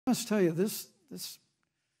must tell you, this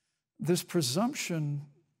presumption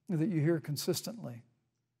that you hear consistently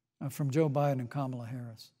from Joe Biden and Kamala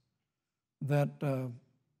Harris, that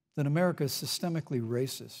America is systemically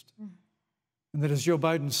racist, and that, as Joe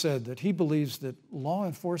Biden said, that he believes that law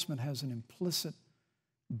enforcement has an implicit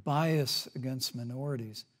bias against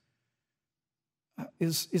minorities,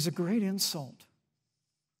 is a great insult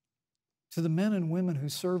to the men and women who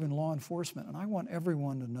serve in law enforcement. And I want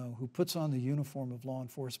everyone to know, who puts on the uniform of law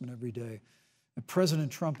enforcement every day, that President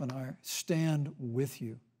Trump and I stand with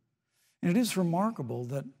you. And it is remarkable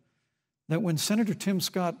that when Senator Tim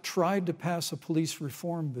Scott tried to pass a police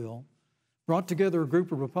reform bill, brought together a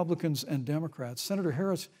group of Republicans and Democrats, Senator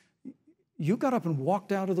Harris, you got up and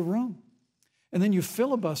walked out of the room. And then you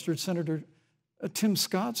filibustered Senator Tim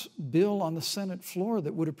Scott's bill on the Senate floor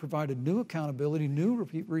that would have provided new accountability, new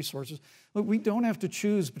resources. Look, we don't have to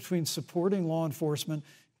choose between supporting law enforcement,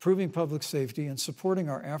 improving public safety, and supporting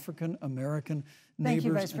our African-American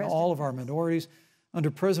neighbors and all of our minorities. Under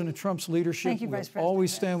President Trump's leadership, we'll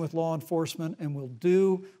always stand with law enforcement, and we'll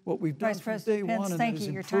do what we've done from day one, and that is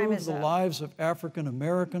improve the lives of African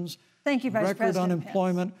Americans. Thank you, Vice President Pence. Record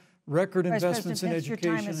unemployment, record investments in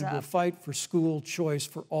education, and we'll fight for school choice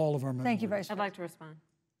for all of our minorities. Thank you, Vice President. I'd like to respond.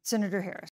 Senator Harris.